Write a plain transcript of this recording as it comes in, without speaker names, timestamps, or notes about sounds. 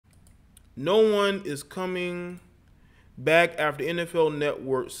No one is coming back after NFL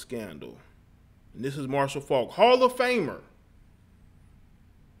Network scandal. And this is Marshall Faulk, Hall of Famer.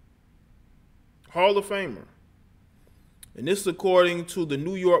 Hall of Famer. And this is according to the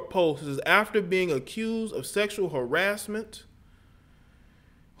New York Post. This is after being accused of sexual harassment.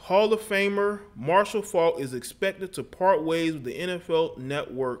 Hall of Famer Marshall Faulk is expected to part ways with the NFL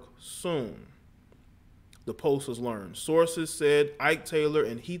Network soon, the Post has learned. Sources said Ike Taylor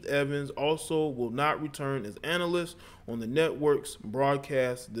and Heath Evans also will not return as analysts on the network's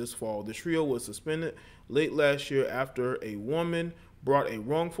broadcast this fall. The trio was suspended late last year after a woman brought a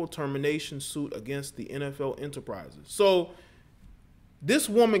wrongful termination suit against the NFL enterprises. So this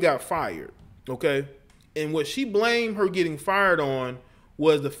woman got fired, okay? And what she blamed her getting fired on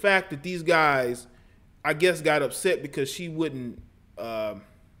was the fact that these guys, I guess, got upset because she wouldn't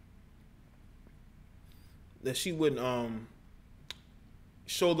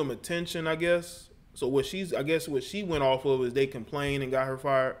show them attention, I guess. So what she went off of is they complained and got her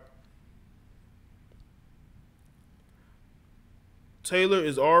fired. Taylor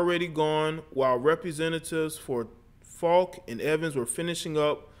is already gone while representatives for Faulk and Evans were finishing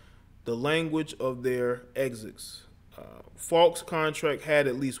up the language of their exits. Faulk's contract had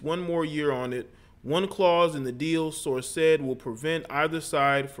at least one more year on it. One clause in the deal, source said, will prevent either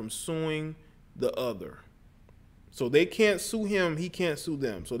side from suing the other. So they can't sue him, he can't sue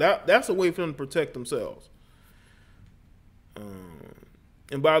them. So that's a way for them to protect themselves.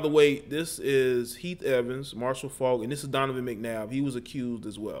 And by the way, this is Heath Evans, Marshall Faulk, and this is Donovan McNabb. He was accused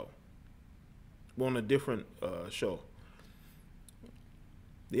as well. We're on a different show.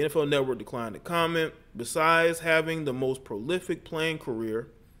 The NFL Network declined to comment. Besides having the most prolific playing career,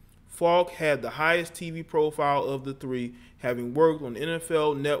 Faulk had the highest TV profile of the three, having worked on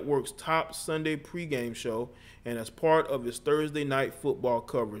NFL Network's top Sunday pregame show and as part of his Thursday night football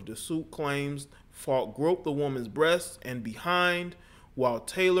coverage. The suit claims Faulk groped the woman's breasts and behind, while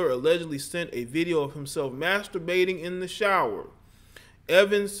Taylor allegedly sent a video of himself masturbating in the shower.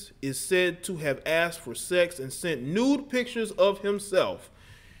 Evans is said to have asked for sex and sent nude pictures of himself.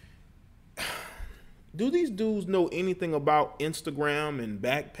 Do these dudes know anything about Instagram and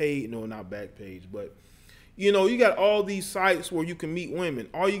Backpage? No, not Backpage, but you know, you got all these sites where you can meet women.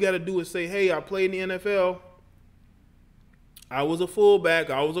 All you got to do is say, hey, I played in the NFL. I was a fullback.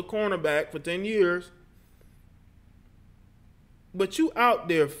 I was a cornerback for 10 years. But you out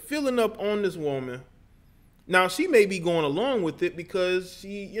there filling up on this woman. Now, she may be going along with it because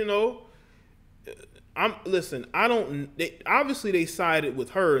she, you know, obviously they sided with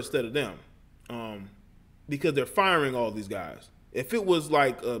her instead of them. Because they're firing all these guys. If it was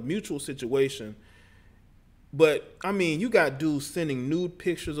like a mutual situation, but I mean, you got dudes sending nude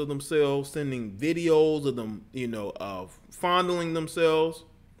pictures of themselves, sending videos of them, you know, fondling themselves.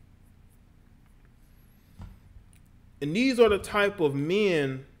 And these are the type of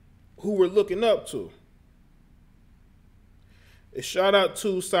men who we're looking up to. A shout out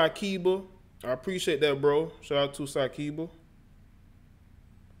to Sakiba. I appreciate that, bro. Shout out to Sakiba.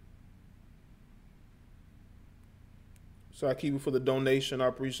 Sakiba for the donation. I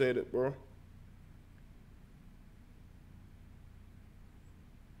appreciate it, bro.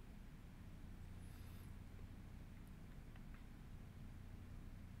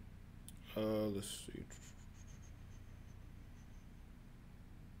 Let's see.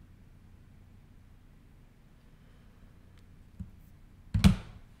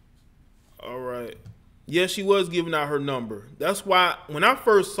 All right. Yeah, she was giving out her number. That's why when I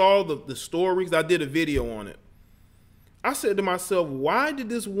first saw the stories, I did a video on it. I said to myself, why did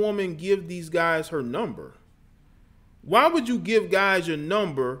this woman give these guys her number? Why would you give guys your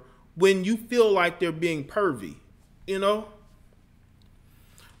number when you feel like they're being pervy? You know?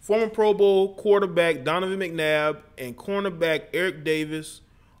 Former Pro Bowl quarterback Donovan McNabb and cornerback Eric Davis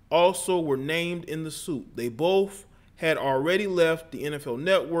also were named in the suit. They both had already left the NFL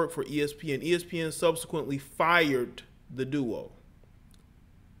Network for ESPN. ESPN subsequently fired the duo.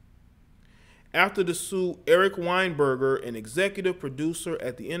 After the suit, Eric Weinberger, an executive producer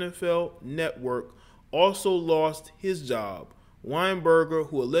at the NFL Network, also lost his job. Weinberger,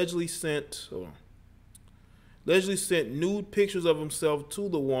 who allegedly sent nude pictures of himself to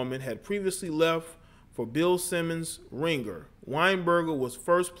the woman, had previously left for Bill Simmons' Ringer. Weinberger was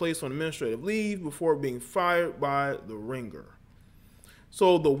first placed on administrative leave before being fired by the Ringer.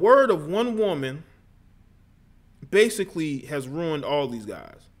 So the word of one woman basically has ruined all these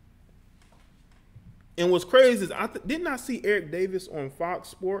guys. And what's crazy is, didn't I see Eric Davis on Fox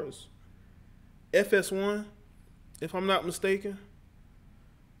Sports, FS1, if I'm not mistaken?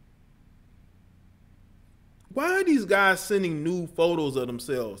 Why are these guys sending nude photos of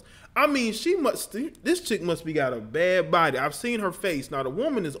themselves? I mean, this chick must be got a bad body. I've seen her face. Now, the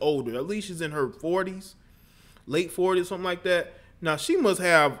woman is older. At least she's in her 40s, late 40s, something like that. Now, she must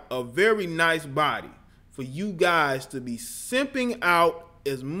have a very nice body for you guys to be simping out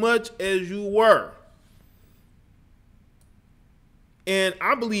as much as you were. And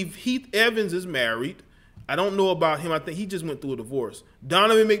I believe Heath Evans is married. I don't know about him. I think he just went through a divorce.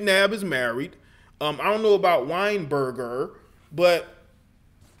 Donovan McNabb is married. I don't know about Weinberger, but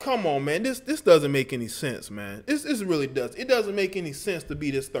come on, man. This doesn't make any sense, man. This really does. It doesn't make any sense to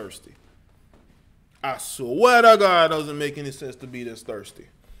be this thirsty. I swear to God, it doesn't make any sense to be this thirsty.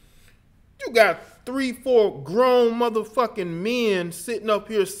 You got 3, 4 grown motherfucking men sitting up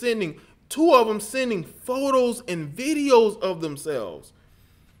here two of them sending photos and videos of themselves.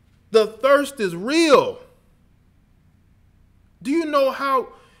 The thirst is real. Do you know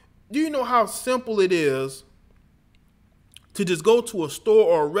how simple it is to just go to a store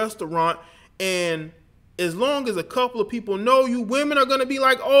or a restaurant, and as long as a couple of people know you, women are going to be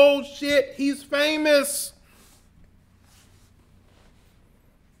like, oh shit, he's famous.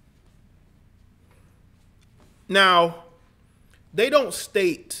 Now, they don't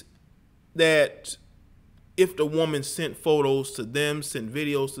state that if the woman sent photos to them, sent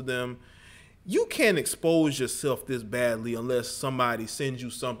videos to them, you can't expose yourself this badly unless somebody sends you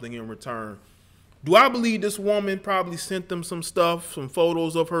something in return. Do I believe this woman probably sent them some stuff, some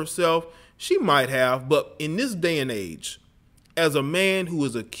photos of herself? She might have, but in this day and age, as a man who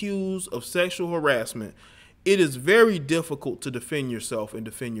is accused of sexual harassment, it is very difficult to defend yourself and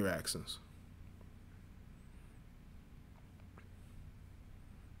defend your actions.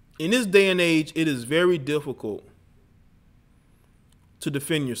 In this day and age, it is very difficult to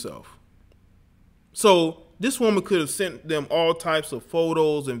defend yourself. So this woman could have sent them all types of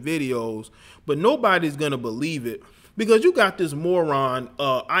photos and videos, but nobody's going to believe it because you got this moron,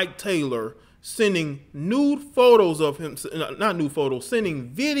 Ike Taylor, sending nude photos of him, not nude photos,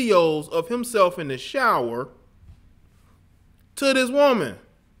 sending videos of himself in the shower to this woman.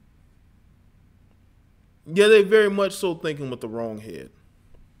 Yeah, they very much so thinking with the wrong head.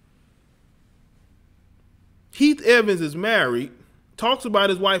 Heath Evans is married, talks about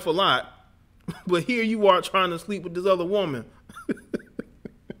his wife a lot, but here you are trying to sleep with this other woman.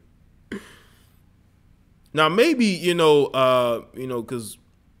 Now, maybe, because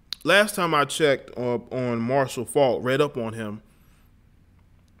last time I checked on Marshall Faulk, read up on him,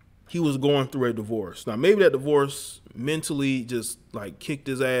 he was going through a divorce. Now, maybe that divorce mentally just like kicked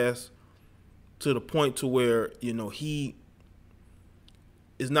his ass to the point to where, he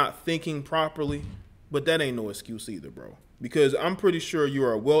is not thinking properly. But that ain't no excuse either, bro. Because I'm pretty sure you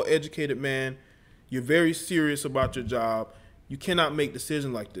are a well-educated man. You're very serious about your job. You cannot make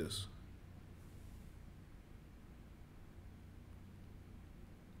decisions like this.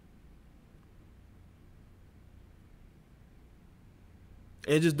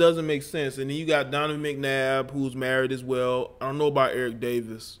 It just doesn't make sense. And then you got Donovan McNabb, who's married as well. I don't know about Eric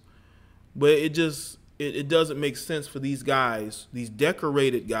Davis. But it doesn't make sense for these guys, these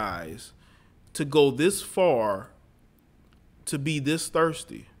decorated guys, to go this far, to be this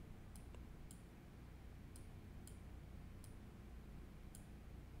thirsty.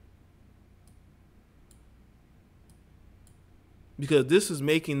 Because this is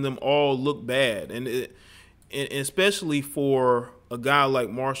making them all look bad. And especially for a guy like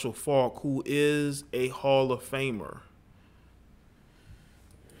Marshall Faulk, who is a Hall of Famer.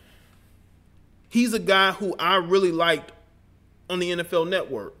 He's a guy who I really liked on the NFL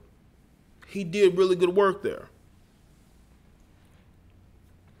Network. He did really good work there.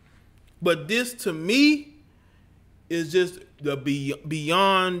 But this, to me, is just the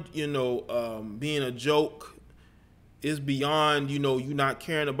beyond, being a joke. It's beyond, you not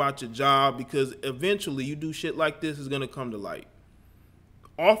caring about your job, because eventually you do shit like this is going to come to light.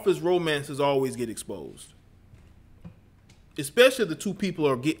 Office romances always get exposed. Especially if the two people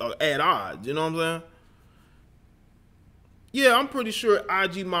are at odds, you know what I'm saying? Yeah, I'm pretty sure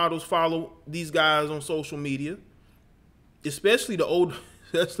IG models follow these guys on social media, especially the older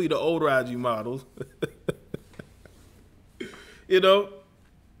IG models.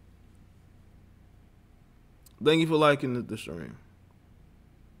 Thank you for liking the stream.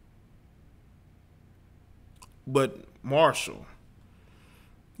 But Marshall,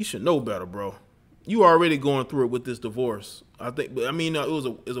 you should know better, bro. You already going through it with this divorce. It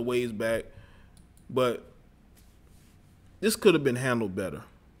was a ways back, but this could have been handled better.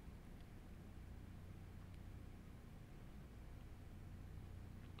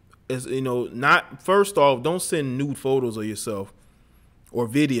 As first off, don't send nude photos of yourself or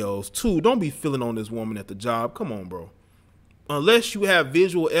videos. 2, don't be feeling on this woman at the job. Come on, bro. Unless you have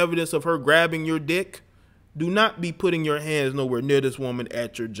visual evidence of her grabbing your dick, do not be putting your hands nowhere near this woman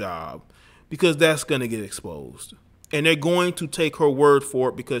at your job, because that's going to get exposed. And they're going to take her word for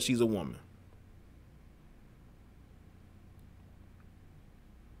it because she's a woman.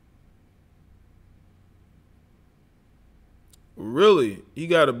 Really? You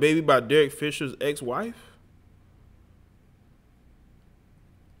got a baby by Derek Fisher's ex-wife?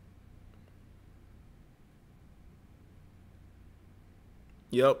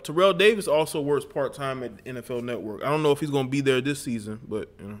 Yep. Terrell Davis also works part-time at NFL Network. I don't know if he's going to be there this season, but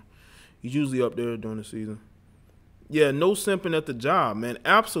he's usually up there during the season. Yeah, no simping at the job, man.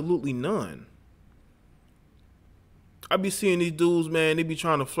 Absolutely none. I be seeing these dudes, man, they be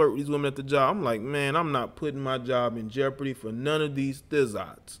trying to flirt with these women at the job. I'm like, man, I'm not putting my job in jeopardy for none of these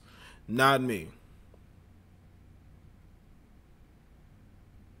thizots. Not me.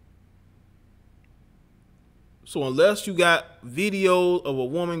 So unless you got videos of a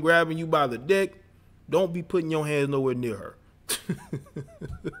woman grabbing you by the dick, don't be putting your hands nowhere near her.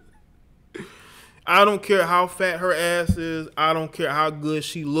 I don't care how fat her ass is. I don't care how good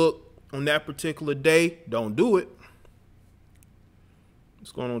she look on that particular day. Don't do it.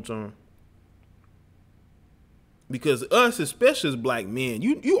 What's going on, John? Because us, especially as black men,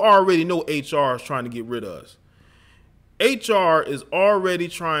 you already know HR is trying to get rid of us. HR is already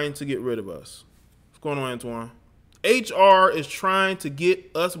trying to get rid of us. What's going on, Antoine? HR is trying to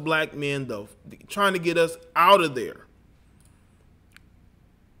get us black men, though, trying to get us out of there.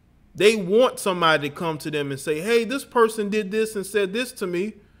 They want somebody to come to them and say, hey, this person did this and said this to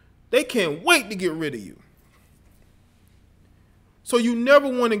me. They can't wait to get rid of you. So you never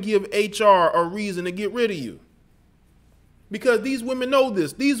want to give HR a reason to get rid of you. Because these women know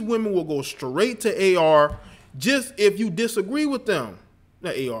this. These women will go straight to AR just if you disagree with them.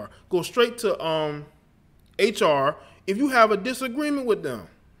 Not AR. Go straight to HR if you have a disagreement with them.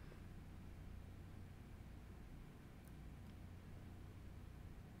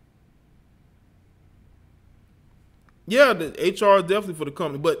 Yeah, the HR is definitely for the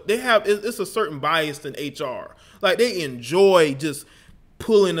company, but they have, it's a certain bias in HR. Like, they enjoy just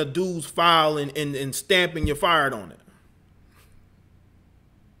pulling a dude's file and stamping you're fired on it.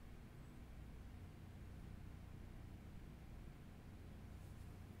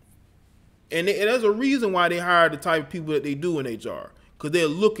 And there's a reason why they hire the type of people that they do in HR, because they're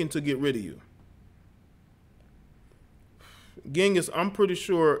looking to get rid of you. Genghis, I'm pretty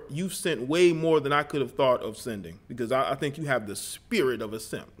sure you've sent way more than I could have thought of sending, because I think you have the spirit of a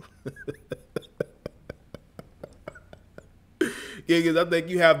simp. Genghis, I think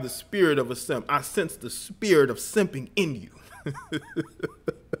you have the spirit of a simp. I sense the spirit of simping in you.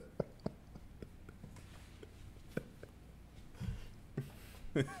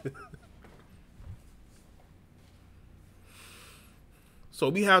 So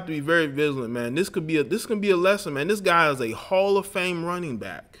we have to be very vigilant, man. This could be a lesson, man. This guy is a Hall of Fame running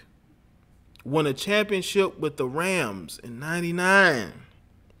back. Won a championship with the Rams in '99.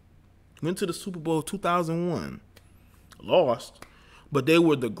 Went to the Super Bowl 2001. Lost, but they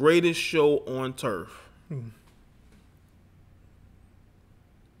were the greatest show on turf.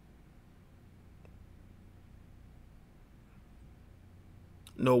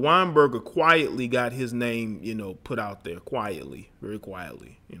 No, Weinberger quietly got his name, put out there quietly, very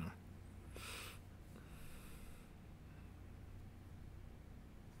quietly,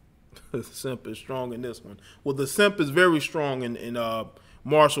 The simp is strong in this one. Well, the simp is very strong in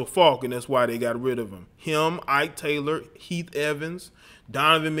Marshall Faulk, and that's why they got rid of him. Him, Ike Taylor, Heath Evans,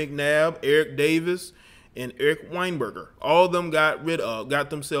 Donovan McNabb, Eric Davis, and Eric Weinberger. All of them got rid of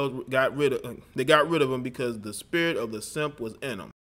him because the spirit of the simp was in them.